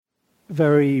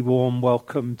very warm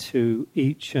welcome to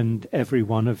each and every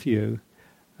one of you.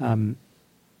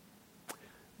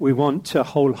 We want to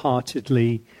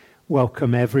wholeheartedly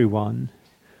welcome everyone,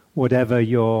 whatever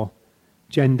your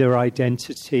gender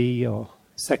identity or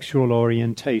sexual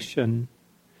orientation,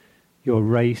 your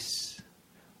race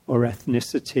or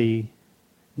ethnicity,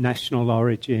 national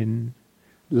origin,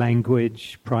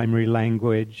 language, primary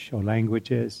language or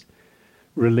languages,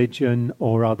 religion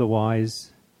or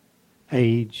otherwise,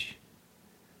 age,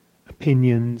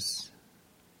 opinions,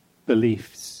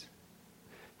 beliefs,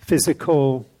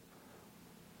 physical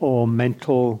or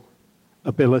mental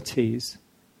abilities,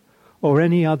 or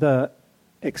any other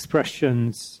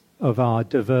expressions of our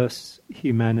diverse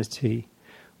humanity.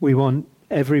 We want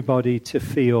everybody to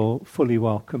feel fully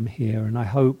welcome here, and I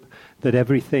hope that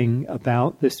everything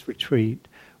about this retreat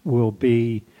will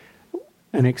be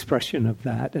an expression of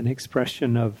that, an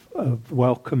expression of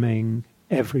welcoming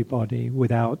everybody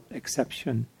without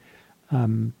exception.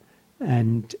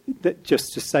 And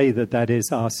just to say that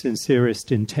is our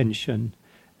sincerest intention,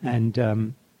 and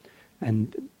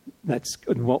that's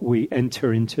what we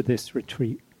enter into this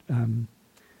retreat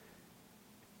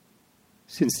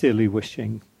sincerely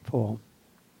wishing for.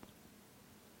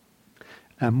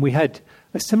 We had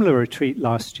a similar retreat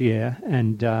last year,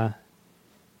 and it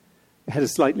had a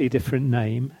slightly different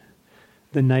name.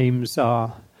 The names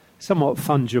are somewhat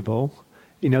fungible,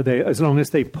 as long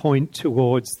as they point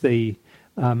towards the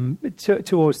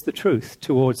truth,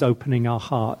 towards opening our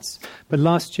hearts. But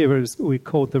last year we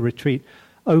called the retreat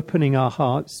 "Opening Our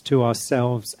Hearts to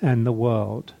Ourselves and the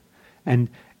World," and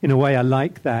in a way, I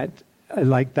like that. I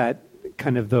like that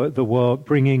kind of the world,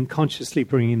 consciously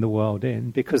bringing the world in,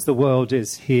 because the world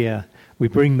is here. We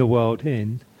bring the world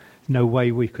in. No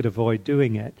way we could avoid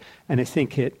doing it, and I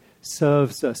think it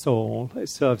serves us all. It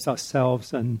serves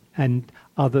ourselves and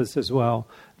others as well,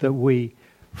 that we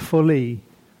fully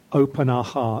open our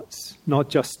hearts, not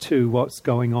just to what's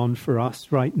going on for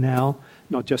us right now,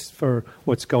 not just for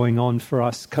what's going on for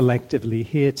us collectively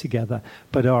here together,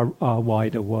 but our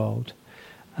wider world,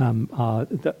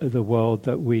 the world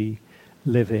that we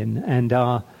live in. And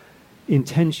our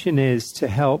intention is to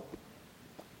help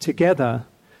together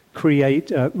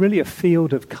create really a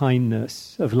field of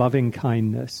kindness, of loving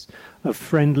kindness, of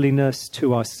friendliness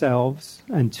to ourselves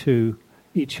and to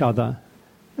each other,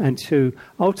 and to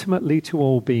ultimately to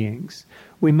all beings.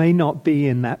 We may not be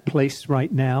in that place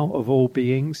right now of all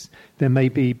beings. There may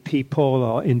be people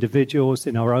or individuals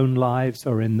in our own lives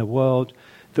or in the world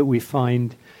that we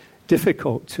find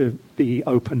difficult to be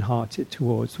open-hearted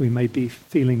towards. We may be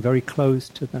feeling very close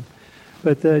to them.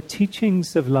 But the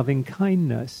teachings of loving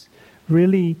kindness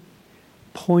really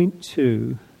point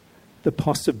to the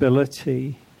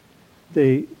possibility,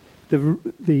 the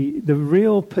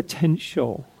real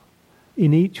potential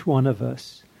in each one of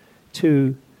us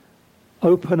to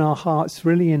open our hearts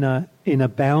really in a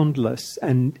boundless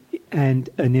and an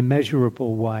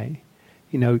immeasurable way,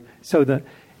 so that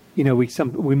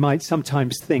we might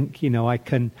sometimes think, I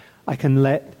can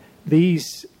let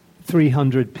these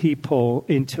 300 people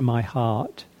into my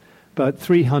heart, but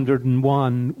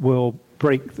 301 will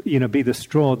be the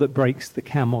straw that breaks the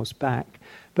camel's back.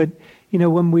 But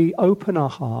when we open our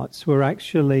hearts,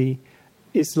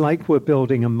 it's like we're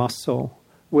building a muscle.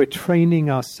 We're training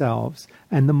ourselves,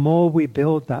 and the more we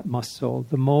build that muscle,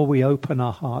 the more we open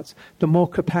our hearts, the more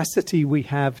capacity we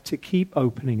have to keep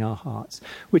opening our hearts,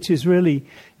 which is really,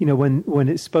 when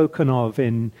it's spoken of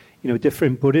in,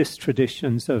 different Buddhist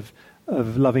traditions of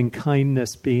loving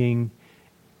kindness being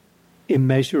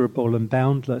immeasurable and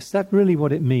boundless. That's really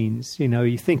what it means.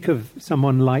 You think of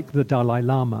someone like the Dalai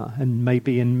Lama, and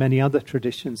maybe in many other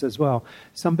traditions as well,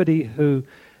 somebody who,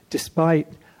 despite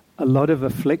a lot of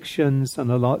afflictions and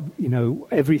a lot,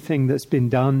 everything that's been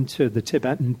done to the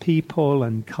Tibetan people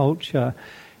and culture,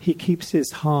 he keeps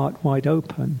his heart wide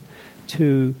open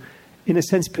to, in a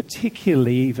sense,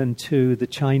 particularly even to the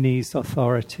Chinese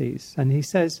authorities. And he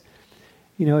says,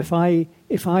 if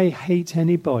I hate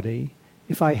anybody,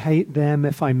 if I hate them,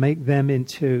 if I make them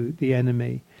into the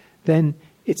enemy, then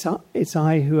it's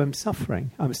I who am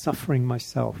suffering. I'm suffering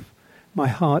myself. My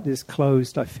heart is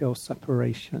closed. I feel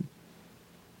separation.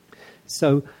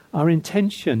 So our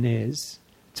intention is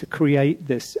to create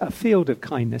a field of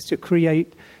kindness, to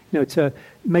create, to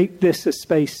make this a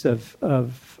space or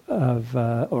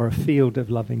a field of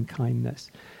loving kindness,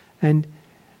 and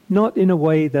not in a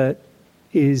way that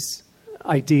is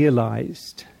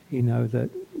idealized, that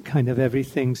kind of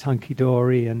everything's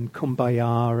hunky-dory and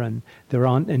kumbaya and there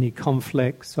aren't any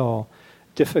conflicts or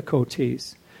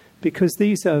difficulties, because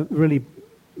these are really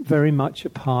very much a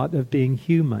part of being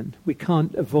human. We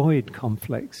can't avoid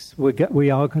conflicts. We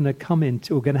are going to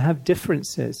we're going to have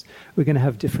differences. We're going to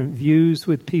have different views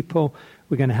with people.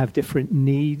 We're going to have different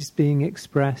needs being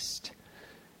expressed,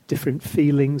 different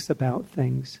feelings about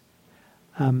things.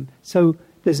 So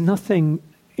there's nothing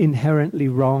inherently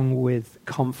wrong with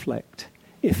conflict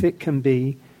if it can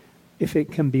be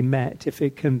met, if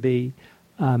it can be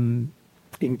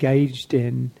engaged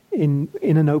in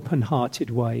an open-hearted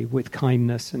way with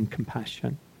kindness and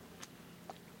compassion.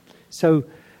 So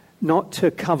not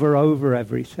to cover over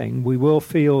everything. We will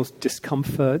feel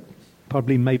discomfort,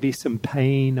 probably maybe some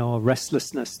pain or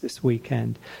restlessness this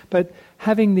weekend. But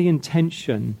having the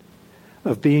intention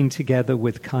of being together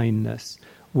with kindness,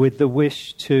 with the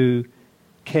wish to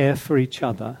care for each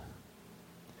other,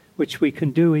 which we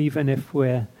can do even if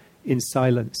we're in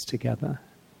silence together.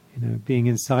 Being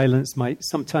in silence might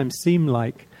sometimes seem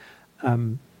like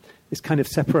it's kind of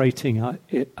separating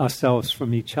ourselves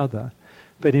from each other.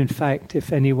 But in fact,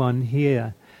 if anyone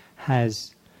here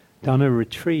has done a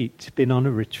retreat, been on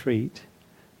a retreat,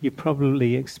 you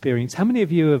probably experienced... How many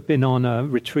of you have been on a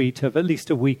retreat of at least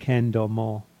a weekend or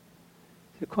more?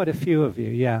 So quite a few of you,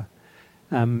 yeah.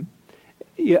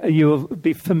 You'll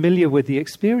be familiar with the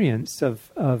experience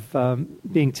of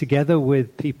being together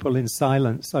with people in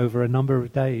silence over a number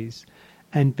of days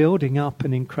and building up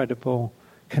an incredible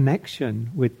connection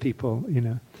with people.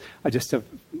 I just have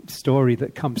a story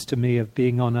that comes to me of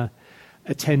being on a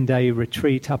 10-day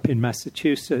retreat up in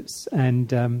Massachusetts,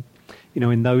 and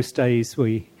in those days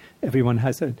everyone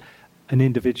has an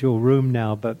individual room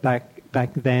now, but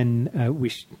back then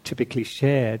we typically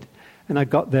shared. And I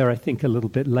got there, I think, a little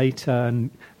bit later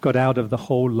and got out of the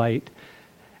hall late.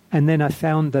 And then I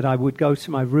found that I would go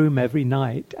to my room every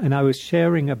night, and I was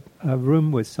sharing a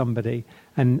room with somebody,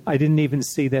 and I didn't even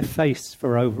see their face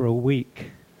for over a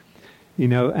week.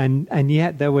 And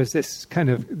yet there was this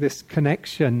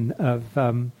connection of,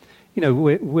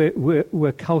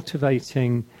 we're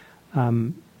cultivating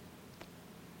an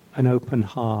open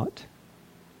heart.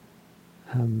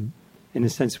 In a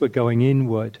sense, we're going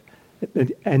inward.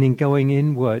 And in going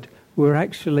inward, we're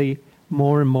actually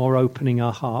more and more opening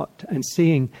our heart and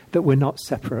seeing that we're not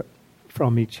separate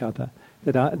from each other,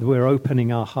 that we're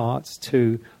opening our hearts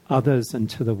to others and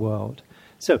to the world.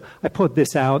 So I put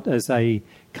this out as a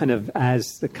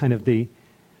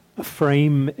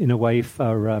frame in a way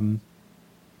for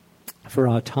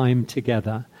our time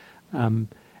together.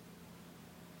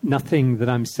 Nothing that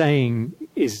I'm saying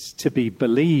is to be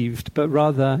believed, but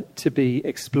rather to be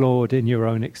explored in your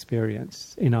own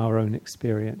experience, in our own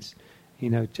experience.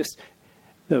 Just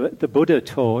the Buddha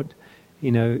taught,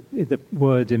 the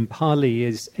word in Pali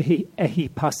is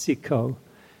ehipassiko,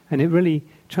 and it really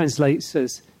translates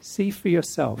as see for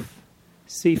yourself,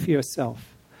 see for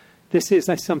yourself. This is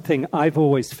something I've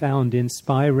always found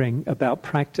inspiring about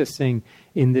practicing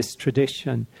in this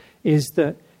tradition, is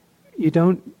that you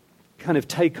don't kind of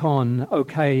take on,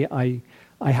 okay, I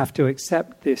have to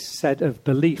accept this set of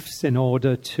beliefs in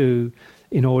order to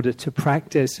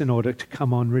practice, in order to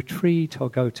come on retreat or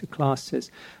go to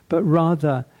classes, but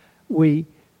rather we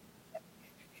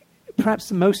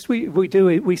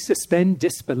suspend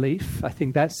disbelief. I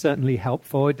think that's certainly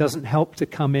helpful. It doesn't help to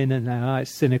come in and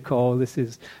it's cynical, this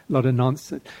is a lot of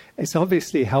nonsense. It's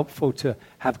obviously helpful to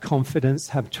have confidence,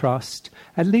 have trust,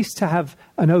 at least to have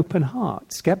an open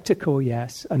heart. Skeptical,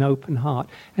 yes, an open heart.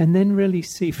 And then really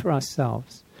see for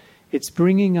ourselves. It's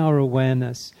bringing our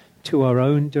awareness to our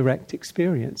own direct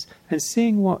experience and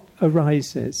seeing what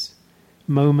arises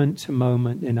moment to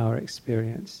moment in our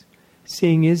experience.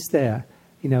 Seeing, is there,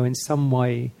 in some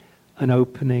way, an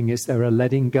opening? Is there a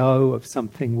letting go of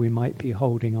something we might be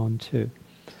holding on to?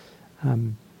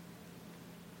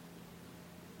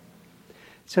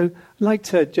 So I'd like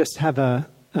to just have a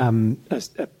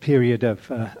period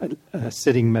of a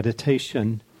sitting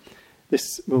meditation.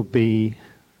 This will be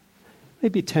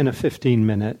maybe 10 or 15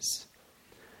 minutes.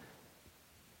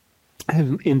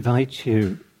 I invite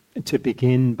you to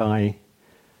begin by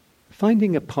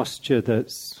finding a posture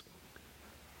that's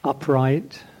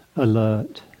upright,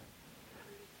 alert,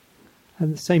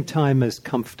 at the same time as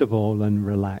comfortable and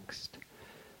relaxed.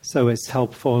 So it's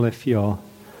helpful if your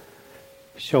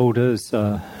shoulders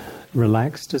are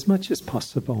relaxed as much as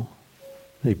possible.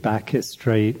 The back is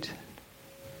straight.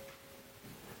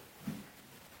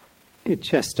 Your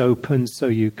chest open so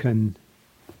you can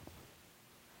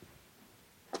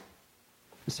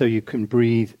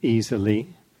breathe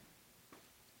easily.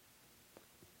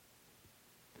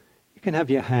 You can have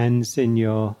your hands in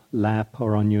your lap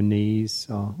or on your knees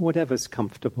or whatever's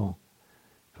comfortable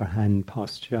for hand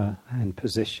posture, hand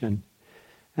position.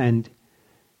 And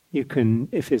You can,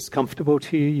 if it's comfortable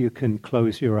to you, you can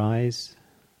close your eyes,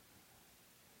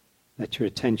 let your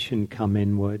attention come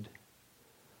inward,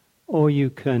 or you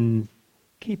can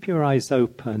keep your eyes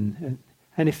open.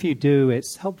 And if you do,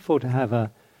 it's helpful to have an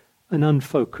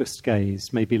unfocused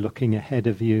gaze, maybe looking ahead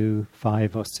of you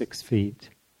 5 or 6 feet.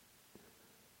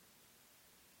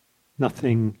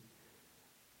 Nothing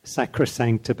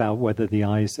sacrosanct about whether the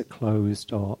eyes are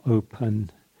closed or open.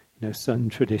 Certain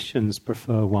traditions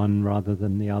prefer one rather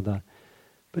than the other.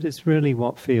 But it's really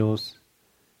what feels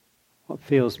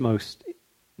most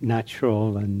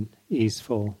natural and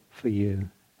easeful for you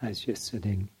as you're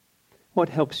sitting. What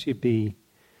helps you be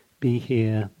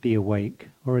here, be awake,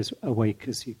 or as awake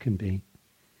as you can be.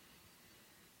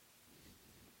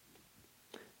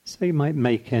 So you might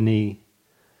make any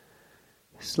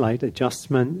slight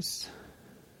adjustments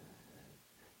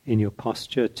in your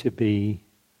posture to be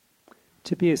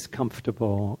as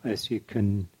comfortable as you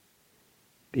can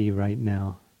be right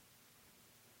now.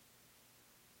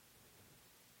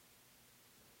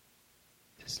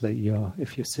 Just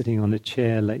if you're sitting on a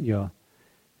chair, let your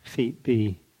feet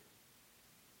be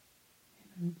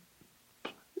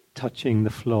touching the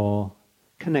floor,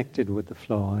 connected with the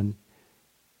floor. And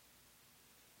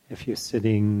if you're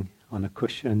sitting on a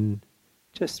cushion,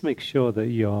 just make sure that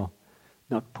you're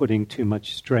not putting too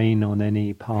much strain on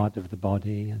any part of the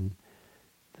body, and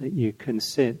that you can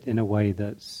sit in a way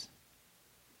that's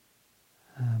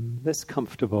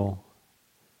comfortable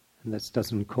and that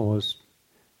doesn't cause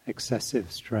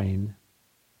excessive strain.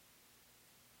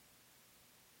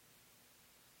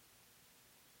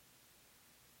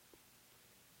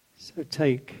 So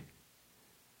take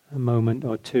a moment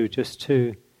or two just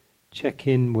to check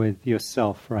in with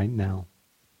yourself right now.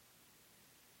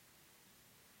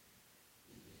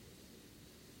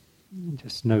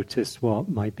 Just notice what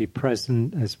might be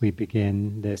present as we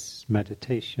begin this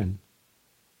meditation.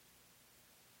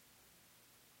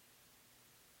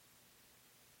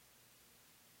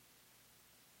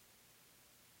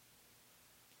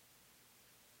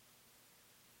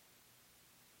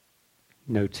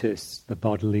 Notice the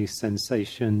bodily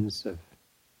sensations of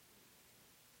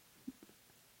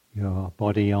your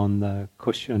body on the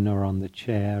cushion or on the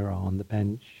chair or on the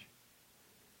bench.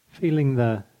 Feeling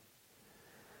the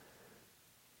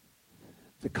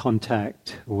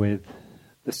contact with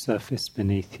the surface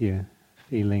beneath you,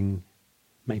 feeling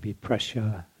maybe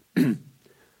pressure or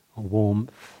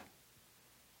warmth,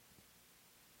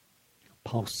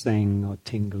 pulsing or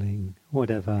tingling,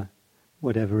 whatever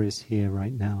is here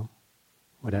right now,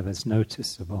 whatever's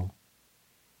noticeable.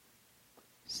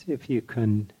 See if you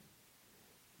can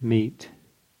meet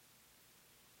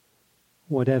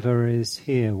whatever is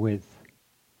here with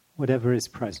whatever is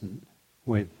present,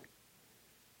 with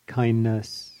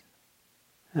kindness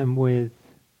and with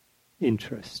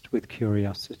interest, with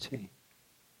curiosity,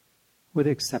 with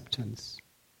acceptance.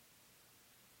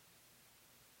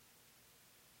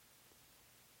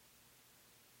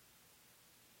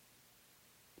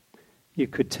 You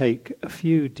could take a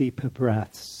few deeper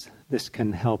breaths. This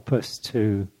can help us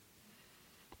to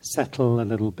settle a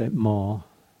little bit more.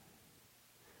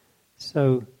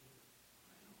 So,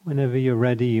 whenever you're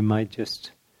ready, you might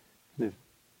just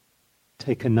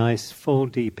take a nice full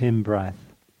deep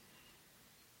in-breath,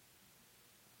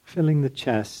 filling the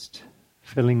chest,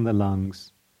 filling the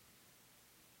lungs.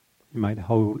 You might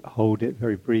hold it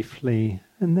very briefly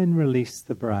and then release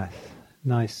the breath.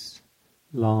 Nice,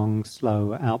 long,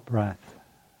 slow out-breath.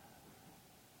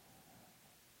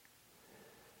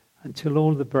 Until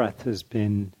all the breath has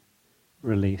been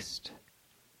released.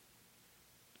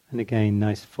 And again,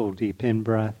 nice full deep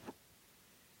in-breath.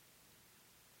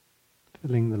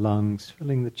 Filling the lungs,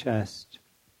 filling the chest,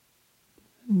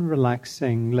 and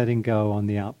relaxing, letting go on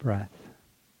the out-breath.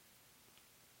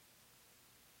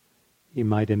 You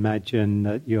might imagine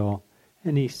that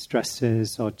any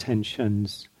stresses or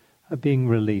tensions are being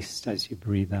released as you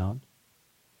breathe out.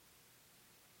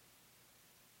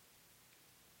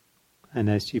 And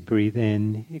as you breathe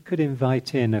in, you could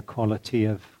invite in a quality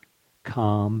of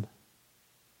calm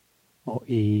or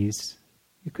ease.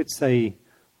 You could say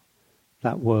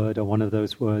that word or one of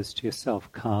those words to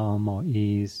yourself, calm or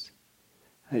ease,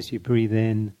 as you breathe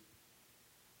in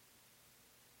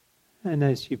and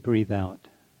as you breathe out.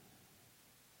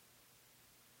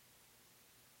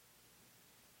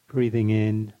 Breathing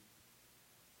in,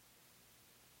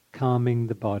 calming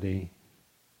the body.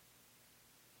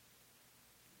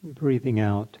 Breathing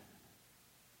out,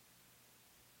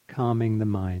 calming the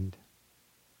mind.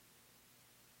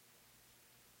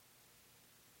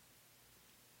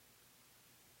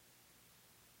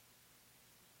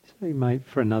 So you might,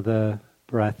 for another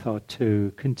breath or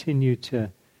two, continue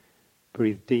to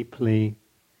Breathe deeply,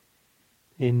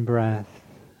 in breath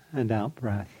and out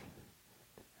breath.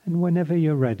 And whenever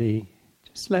you're ready,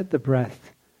 just let the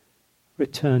breath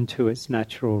return to its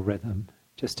natural rhythm,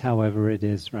 just however it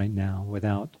is right now,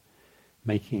 without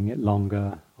making it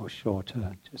longer or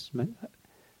shorter. Just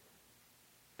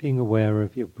being aware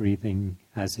of your breathing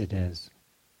as it is.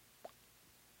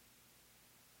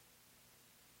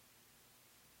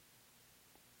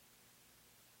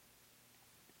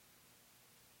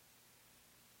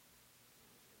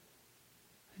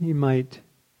 You might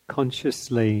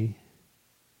consciously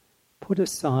put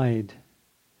aside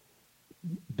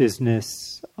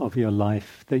business of your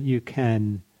life that you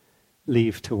can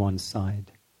leave to one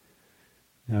side.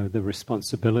 You know, the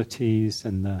responsibilities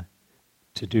and the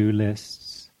to-do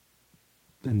lists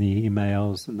and the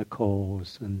emails and the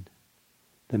calls and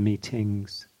the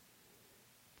meetings.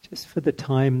 Just for the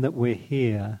time that we're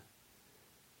here,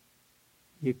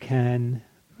 you can,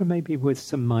 or maybe with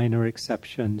some minor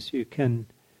exceptions, you can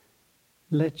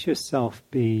let yourself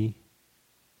be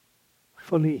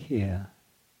fully here.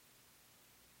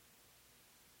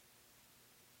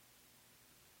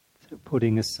 So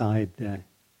putting aside the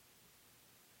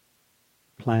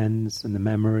plans and the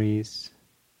memories,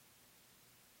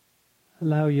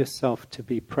 allow yourself to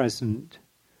be present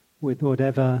with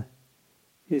whatever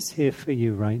is here for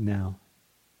you right now,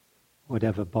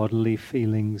 whatever bodily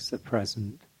feelings are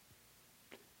present.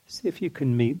 See if you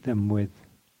can meet them with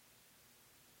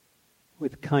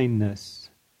kindness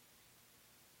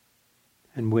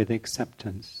and with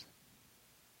acceptance.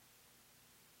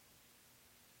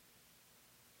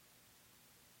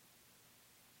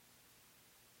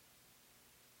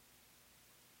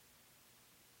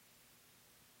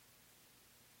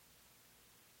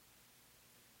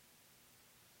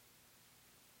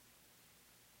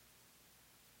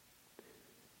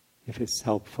 If it's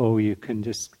helpful, you can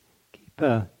just keep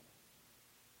a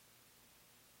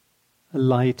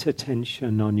light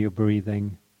attention on your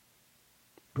breathing.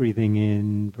 Breathing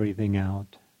in, breathing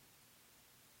out.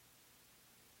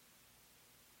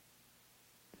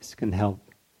 This can help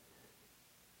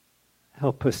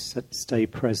us stay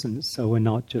present so we're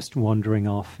not just wandering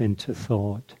off into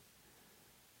thought.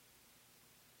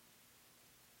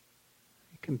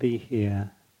 You can be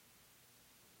here.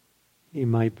 You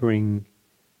might bring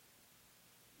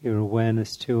your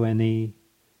awareness to any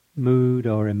mood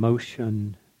or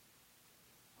emotion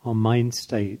or mind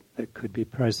state that could be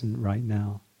present right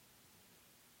now.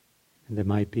 And there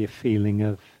might be a feeling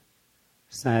of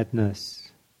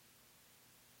sadness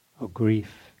or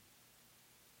grief.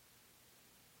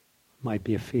 Might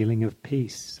be a feeling of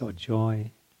peace or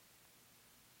joy.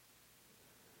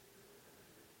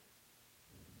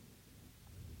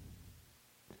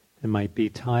 There might be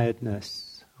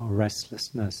tiredness or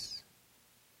restlessness.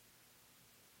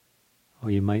 Or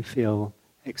you might feel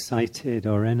excited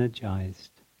or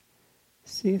energized.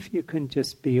 See if you can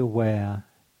just be aware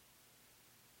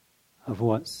of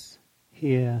what's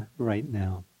here right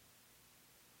now.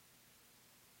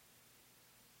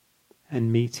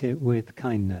 And meet it with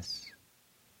kindness.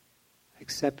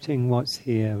 Accepting what's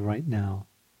here right now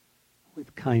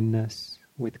with kindness,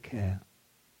 with care.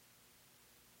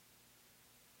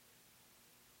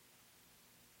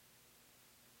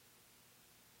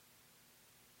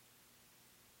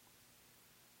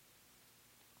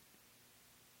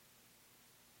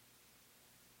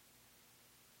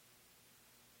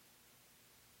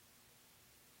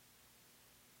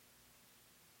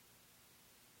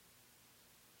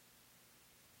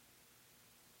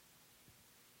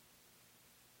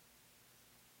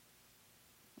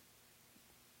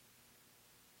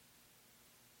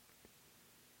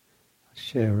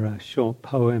 Share a short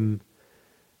poem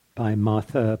by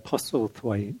Martha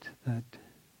Postlethwaite that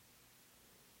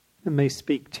may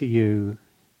speak to you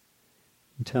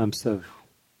in terms of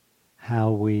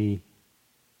how we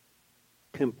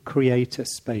can create a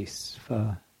space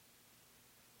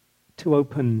to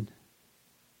open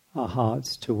our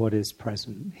hearts to what is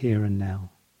present here and now.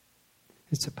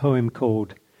 It's a poem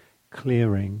called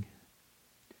Clearing.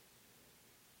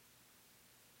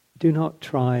 Do not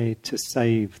try to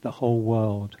save the whole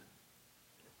world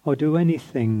or do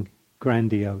anything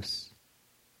grandiose.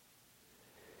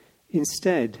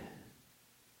 Instead,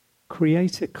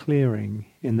 create a clearing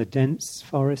in the dense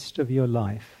forest of your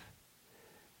life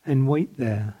and wait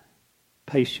there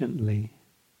patiently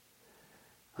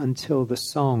until the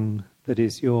song that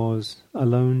is yours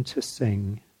alone to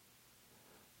sing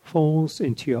falls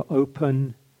into your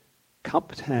open,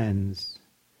 cupped hands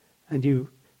and you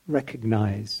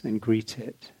recognize and greet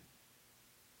it.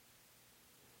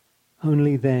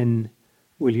 Only then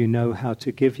will you know how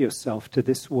to give yourself to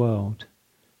this world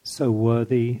so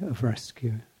worthy of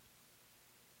rescue.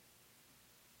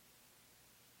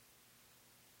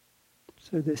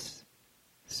 So this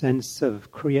sense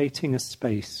of creating a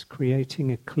space,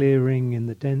 creating a clearing in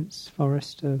the dense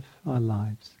forest of our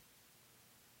lives,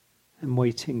 and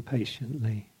waiting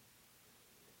patiently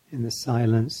in the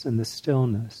silence and the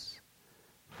stillness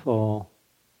for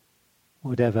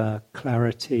whatever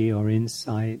clarity or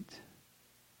insight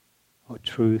or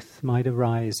truth might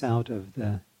arise out of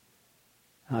the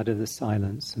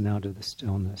silence and out of the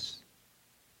stillness.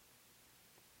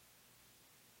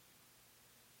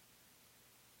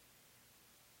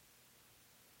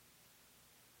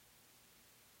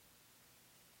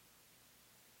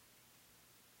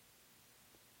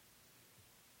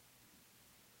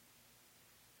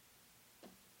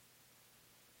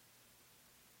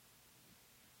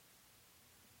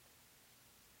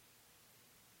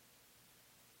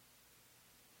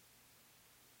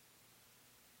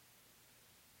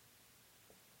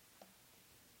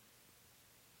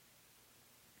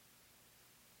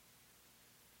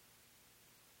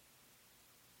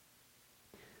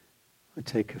 We'll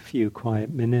take a few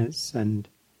quiet minutes and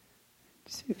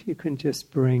see if you can just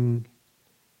bring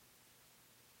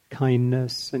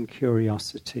kindness and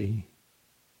curiosity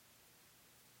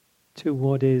to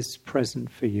what is present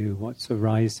for you, what's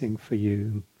arising for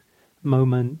you,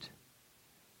 moment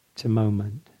to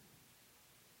moment.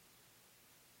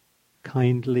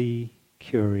 Kindly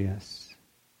curious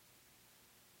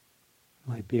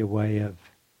might be a way of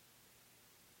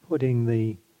putting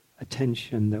the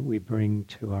attention that we bring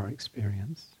to our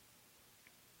experience.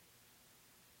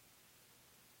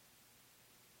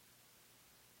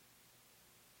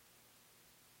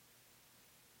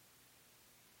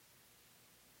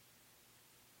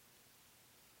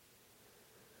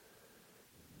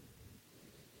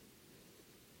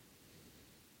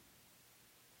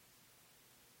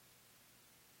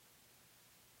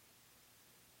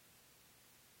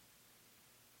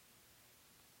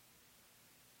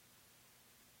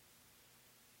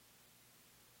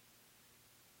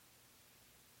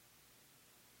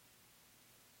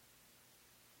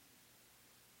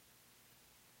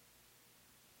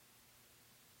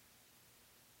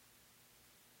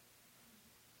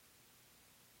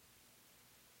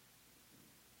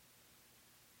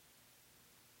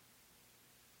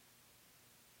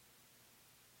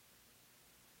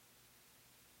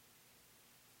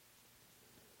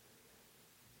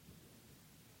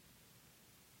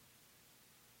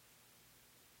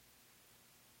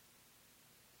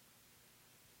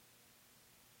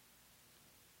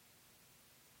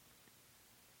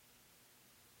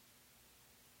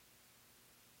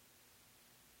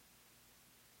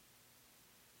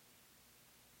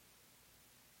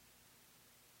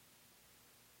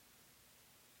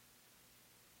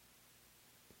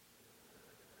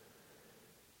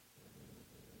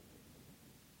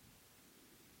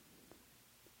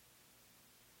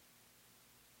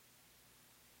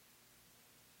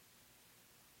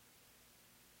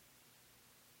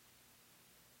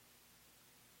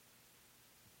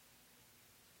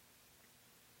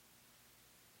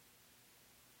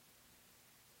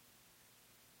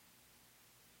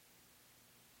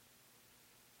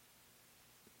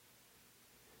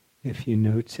 If you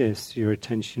notice your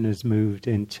attention has moved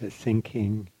into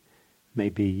thinking,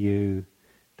 maybe you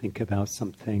think about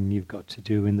something you've got to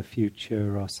do in the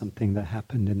future or something that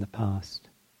happened in the past.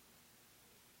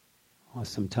 Or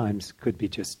sometimes it could be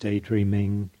just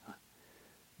daydreaming,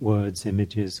 words,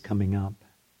 images coming up.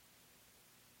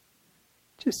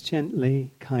 Just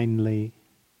gently, kindly,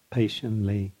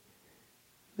 patiently,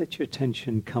 let your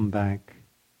attention come back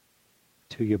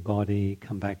to your body,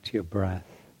 come back to your breath.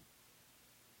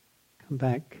 Come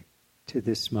back to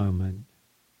this moment.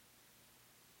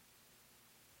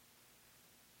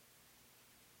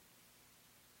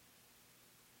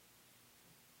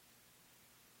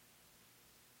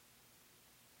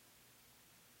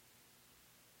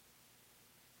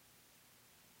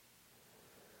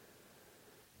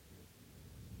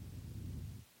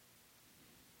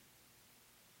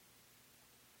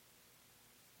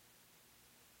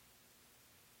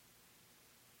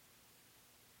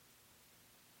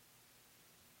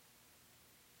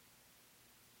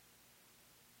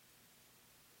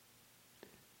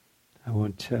 I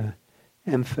want to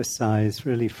emphasize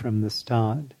really from the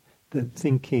start that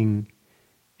thinking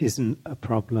isn't a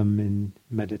problem in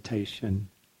meditation.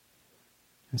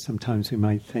 And sometimes we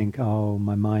might think, oh,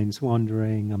 my mind's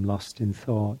wandering, I'm lost in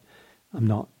thought, I'm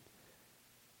not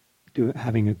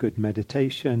having a good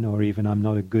meditation, or even I'm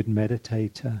not a good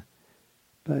meditator.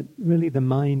 But really the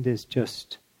mind is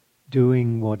just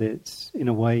doing what it's, in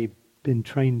a way, been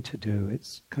trained to do.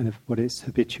 It's kind of what it's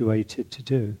habituated to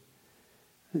do.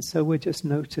 And so we're just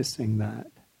noticing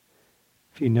that.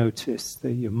 If you notice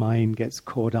that your mind gets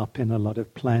caught up in a lot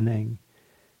of planning,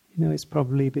 it's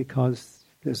probably because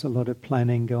there's a lot of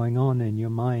planning going on in your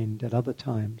mind at other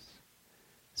times.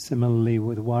 Similarly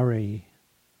with worry,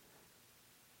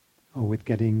 or with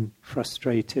getting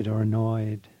frustrated or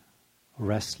annoyed or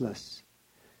restless.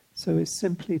 So it's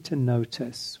simply to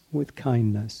notice with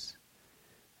kindness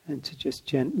and to just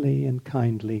gently and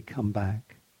kindly come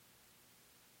back.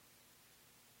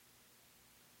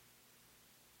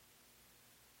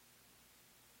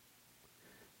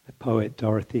 The poet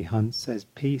Dorothy Hunt says,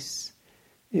 "Peace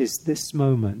is this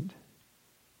moment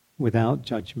without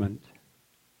judgment.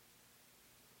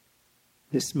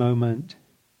 This moment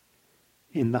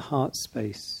in the heart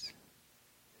space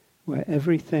where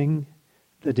everything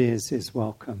that is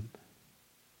welcome.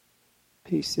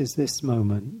 Peace is this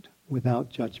moment without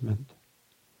judgment.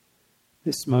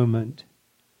 This moment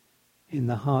in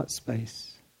the heart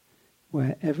space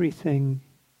where everything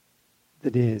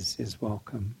that is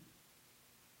welcome."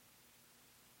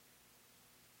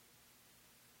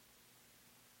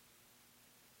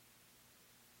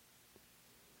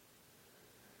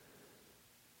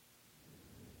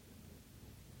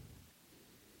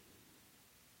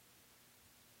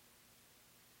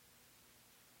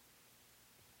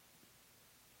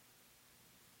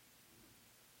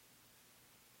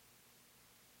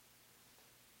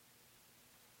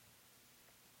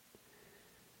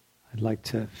 I'd like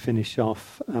to finish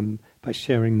off by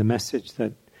sharing the message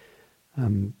that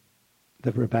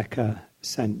Rebecca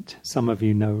sent. Some of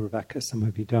you know Rebecca, some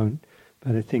of you don't,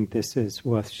 but I think this is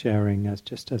worth sharing as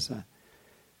a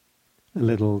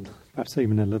little, perhaps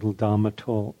even a little Dharma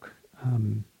talk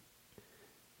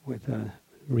with a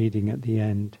reading at the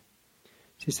end.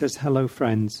 She says, "Hello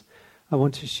friends, I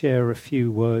want to share a few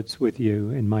words with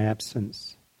you in my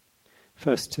absence.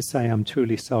 First to say I'm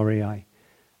truly sorry I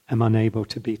am unable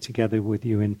to be together with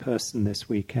you in person this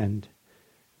weekend.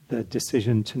 The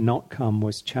decision to not come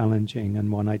was challenging and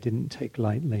one I didn't take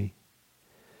lightly.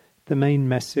 The main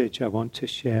message I want to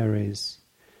share is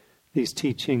these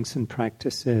teachings and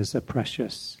practices are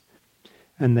precious,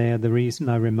 and they are the reason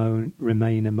I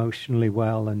remain emotionally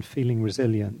well and feeling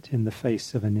resilient in the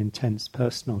face of an intense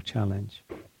personal challenge.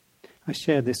 I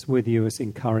share this with you as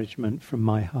encouragement from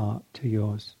my heart to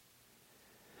yours.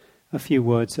 A few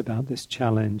words about this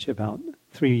challenge. About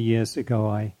 3 years ago,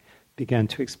 I began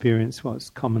to experience what's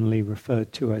commonly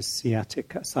referred to as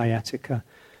sciatica.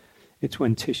 It's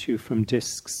when tissue from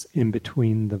discs in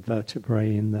between the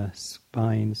vertebrae in the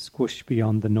spine squish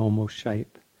beyond the normal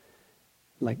shape,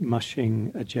 like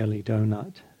mushing a jelly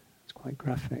donut. It's quite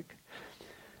graphic.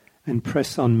 And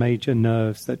press on major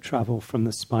nerves that travel from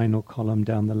the spinal column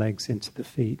down the legs into the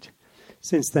feet.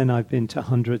 Since then, I've been to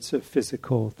hundreds of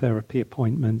physical therapy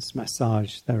appointments,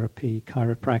 massage therapy,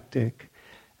 chiropractic,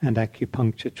 and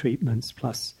acupuncture treatments,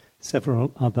 plus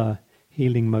several other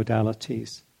healing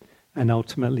modalities, and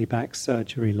ultimately back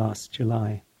surgery last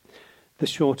July. The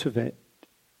short of it,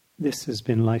 this has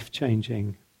been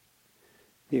life-changing.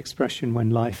 The expression, "when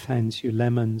life hands you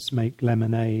lemons, make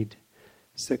lemonade,"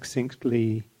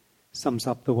 succinctly sums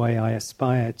up the way I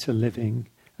aspire to living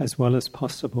as well as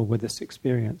possible with this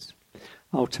experience.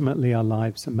 Ultimately, our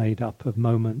lives are made up of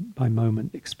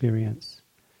moment-by-moment experience.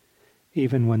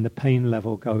 Even when the pain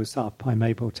level goes up, I'm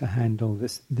able to handle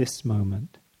this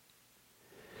moment.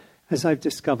 As I've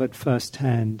discovered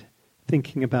firsthand,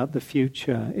 thinking about the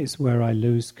future is where I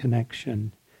lose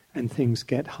connection and things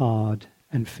get hard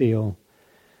and feel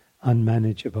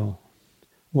unmanageable.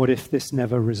 What if this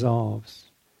never resolves?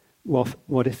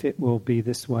 What if it will be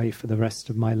this way for the rest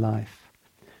of my life?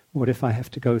 What if I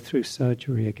have to go through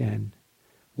surgery again?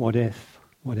 What if?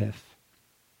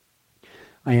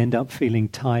 I end up feeling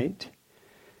tight,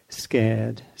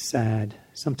 scared, sad,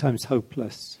 sometimes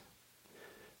hopeless.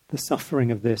 The suffering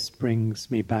of this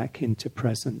brings me back into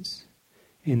presence.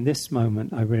 In this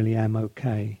moment, I really am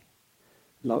okay.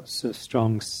 Lots of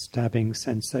strong stabbing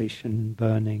sensation,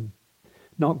 burning.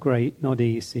 Not great, not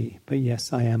easy, but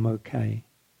yes, I am okay.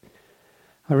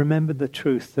 I remember the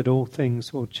truth that all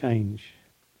things will change.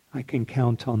 I can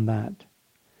count on that.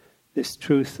 This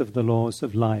truth of the laws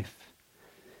of life,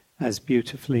 as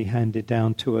beautifully handed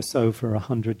down to us over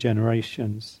 100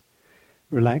 generations,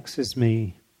 relaxes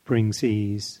me, brings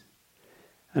ease,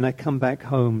 and I come back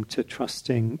home to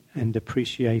trusting and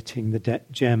appreciating the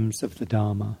gems of the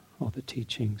Dharma, or the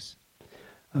teachings,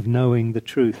 of knowing the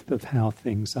truth of how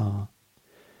things are.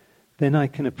 Then I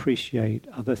can appreciate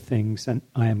other things and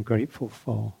I am grateful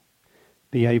for,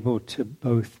 be able to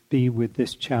both be with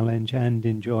this challenge and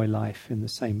enjoy life in the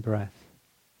same breath.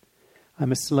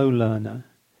 I'm a slow learner.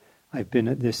 I've been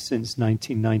at this since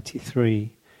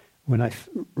 1993, when I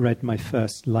read my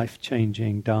first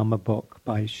life-changing Dharma book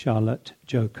by Charlotte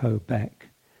Joko Beck,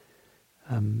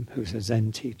 who's a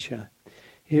Zen teacher.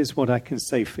 Here's what I can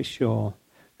say for sure.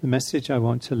 The message I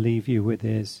want to leave you with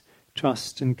is,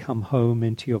 trust and come home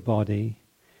into your body,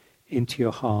 into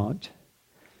your heart.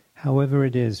 However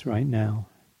it is right now,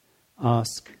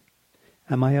 ask,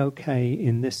 am I okay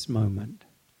in this moment?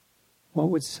 What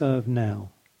would serve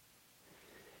now?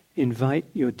 Invite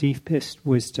your deepest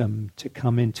wisdom to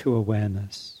come into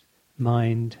awareness.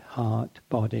 Mind, heart,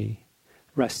 body.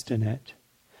 Rest in it.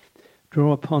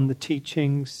 Draw upon the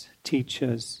teachings,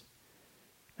 teachers,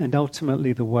 and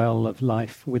ultimately the well of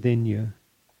life within you.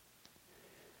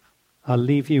 I'll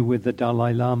leave you with the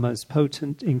Dalai Lama's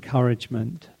potent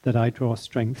encouragement that I draw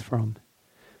strength from.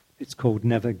 It's called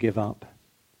Never Give Up.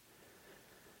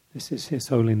 This is His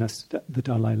Holiness the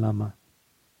Dalai Lama.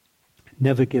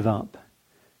 Never give up,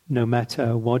 no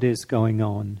matter what is going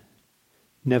on.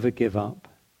 Never give up.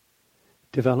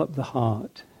 Develop the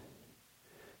heart.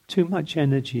 Too much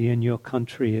energy in your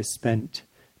country is spent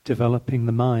developing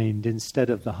the mind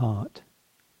instead of the heart.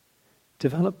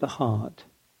 Develop the heart.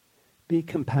 Be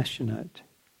compassionate,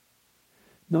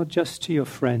 not just to your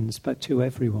friends, but to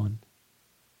everyone.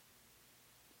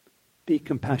 Be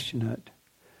compassionate.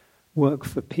 Work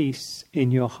for peace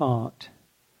in your heart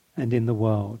and in the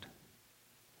world.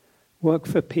 Work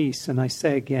for peace, and I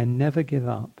say again, never give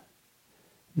up.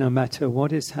 No matter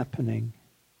what is happening,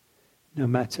 no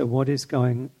matter what is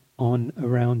going on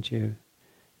around you,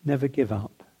 never give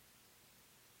up.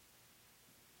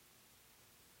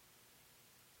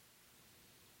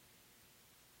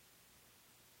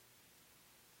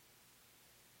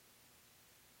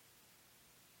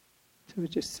 So we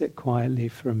just sit quietly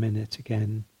for a minute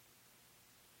again.